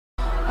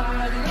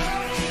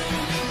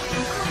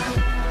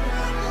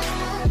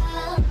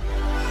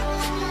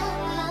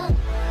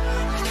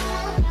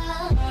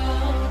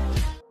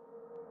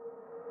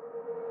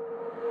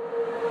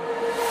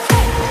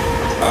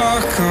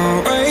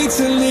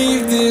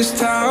this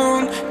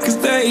town, cause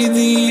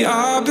lately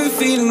I've been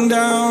feeling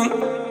down.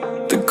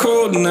 The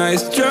cold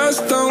nights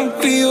just don't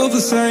feel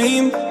the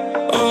same.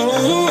 Oh,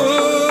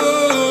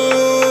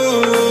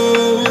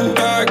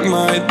 like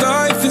my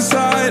life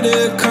inside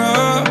a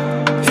car.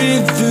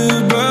 Hit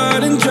the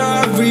button,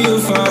 drive real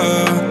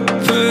far.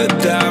 Put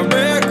that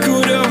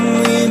record on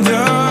me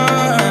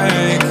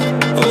like,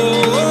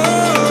 oh,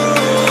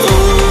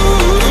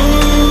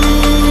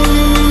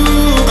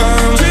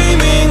 I'm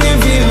dreaming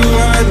of you.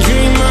 I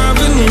dream of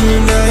a new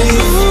night.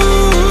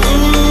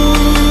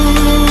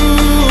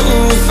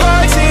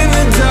 Fight in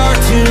the dark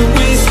till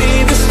we see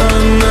the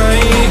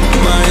sunlight.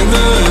 My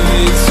love,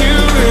 it's you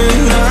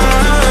and I.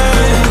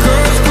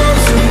 Cross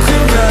close and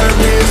could ride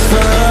this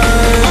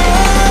fight.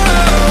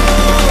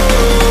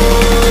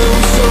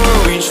 So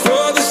reach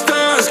for the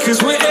stars, cause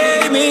we're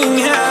aiming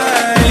high.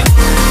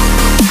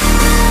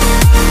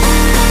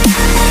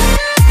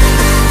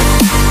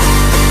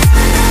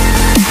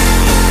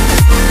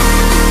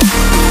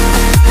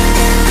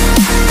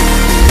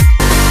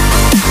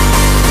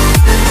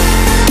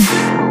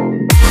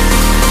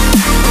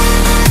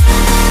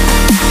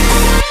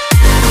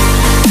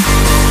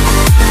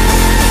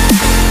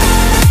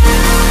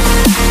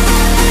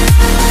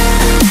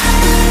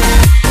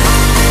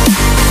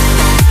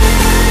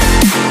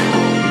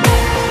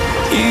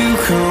 You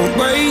can't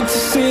wait to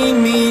see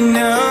me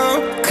now,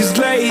 cause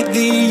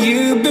lately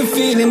you've been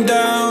feeling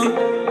down.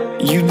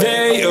 You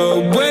lay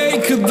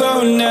awake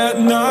alone at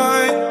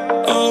night.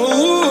 Oh,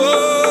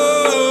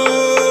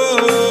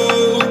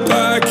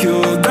 like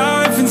your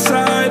life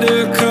inside a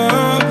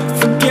car.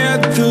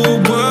 Forget the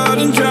world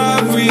and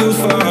drive real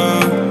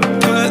far.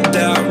 Put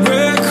that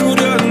record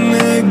on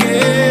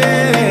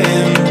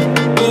again.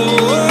 Oh,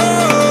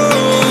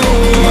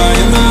 my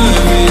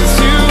love, it's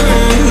you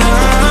and I.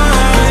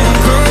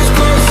 Cross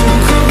close and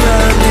could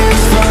ride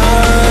this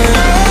fight.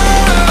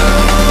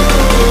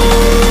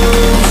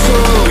 So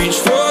reach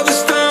for the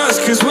stars,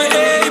 cause we're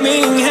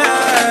aiming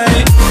high.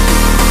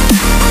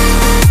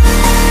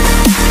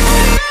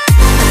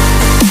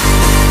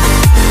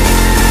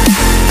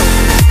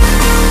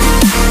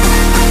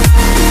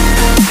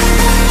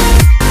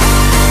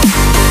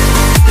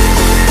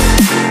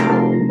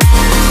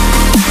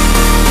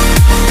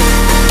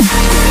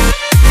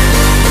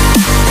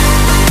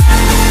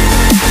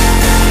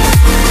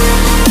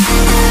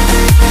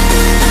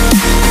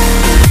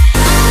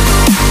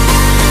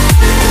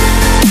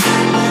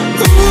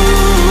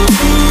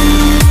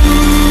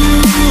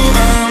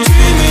 I'm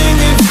dreaming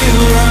of you.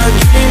 I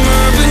dream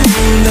of a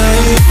new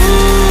night.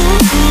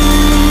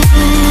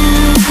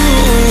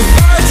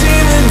 Fight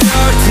in the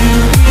dark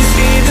till we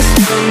see the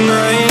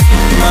sunlight.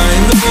 My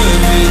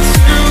love, it's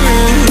you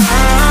and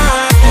I.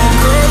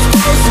 Cross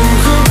close and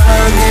could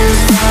ride this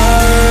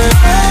fight.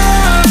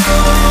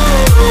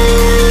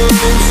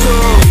 So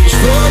reach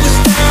for the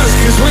stars,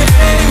 cause we're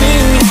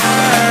aiming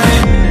high.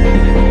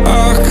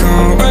 I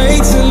can't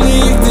wait to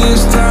leave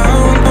this town.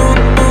 I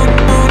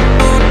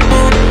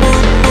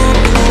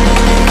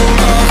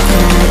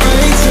can't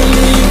wait to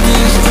leave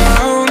this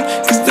town,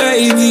 cause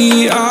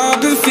lately I've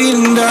been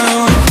feeling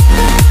down.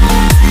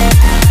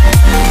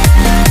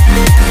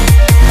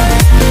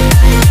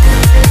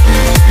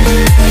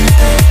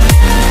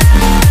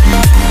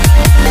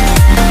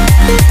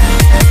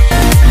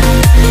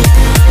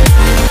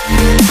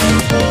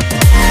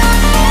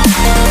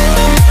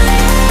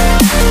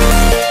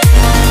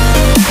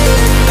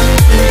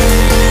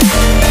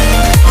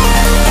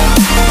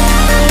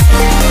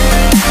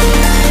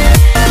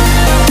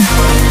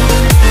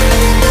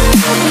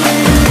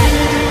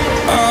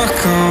 I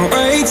can't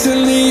wait to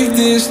leave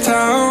this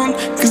town,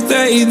 cause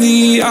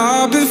lately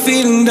I've been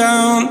feeling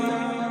down.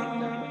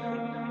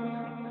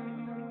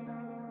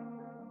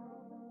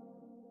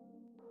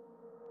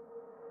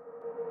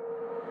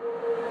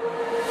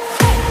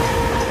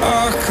 I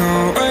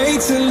can't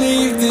wait to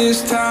leave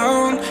this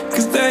town,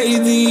 cause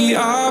lately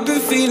I've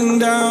been feeling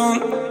down.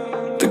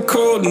 The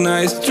cold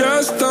nights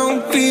just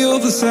don't feel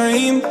the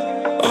same.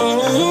 Oh,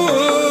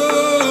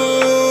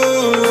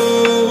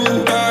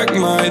 like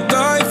my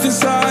life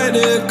inside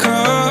a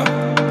car.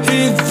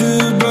 Hit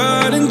the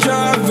button,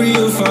 drive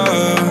real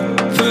far.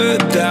 Put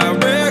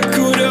that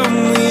record on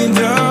me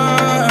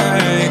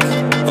like,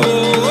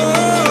 oh,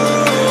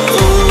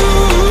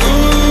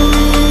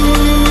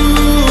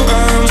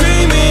 I'm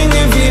dreaming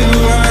of you.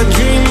 I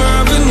dream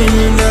of a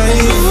new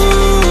night.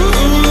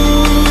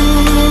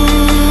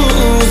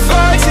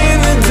 Fight in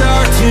the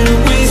dark till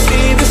we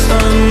see the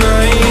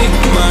sunlight.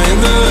 My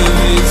love,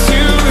 it's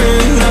you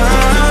and I.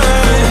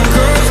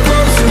 Cross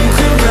close and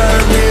could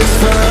ride this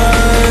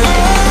fight.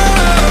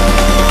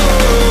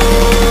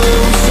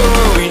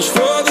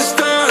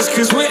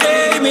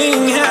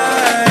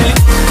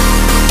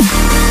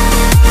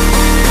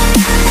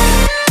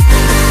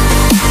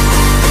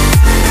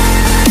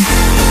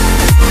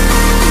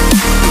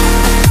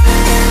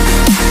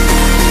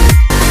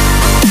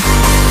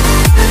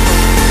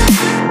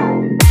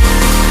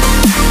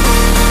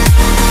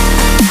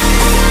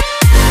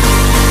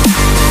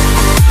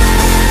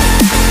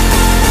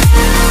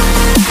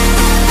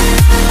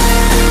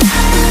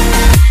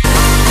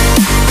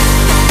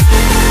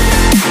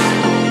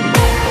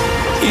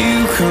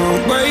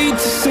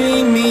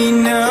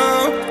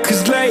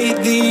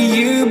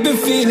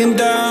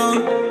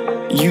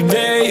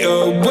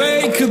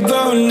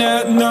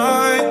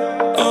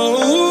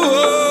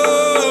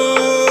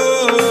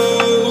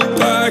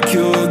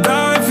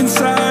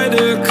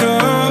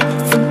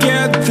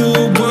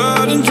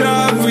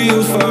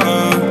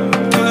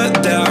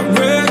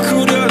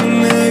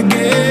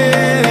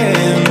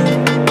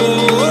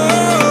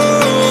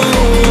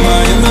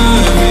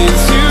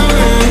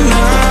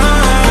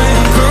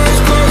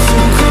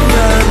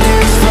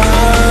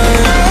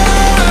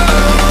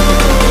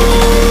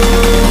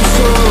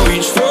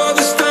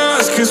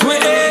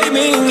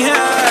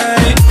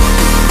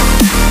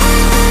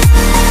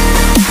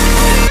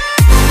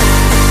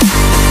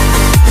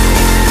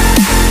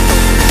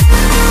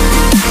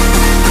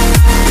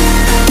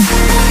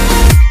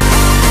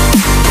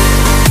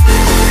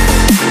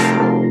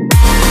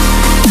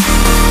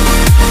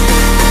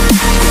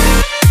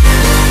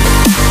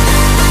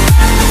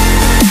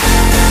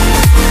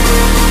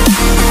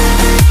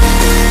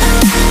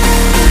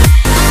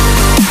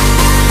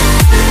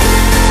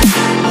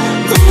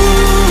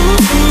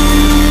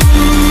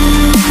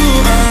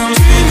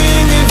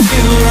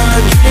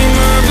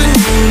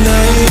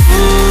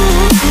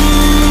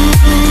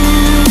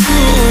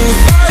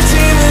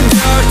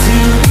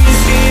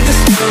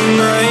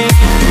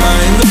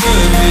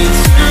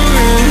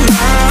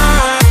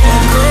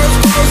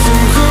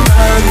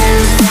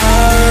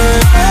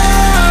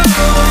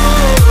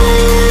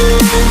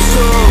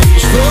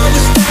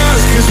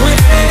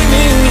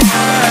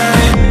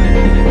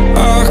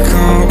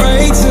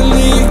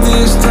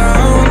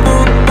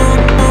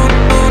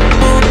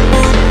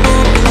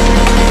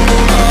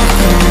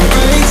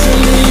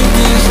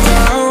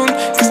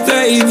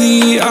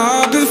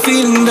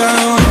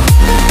 down.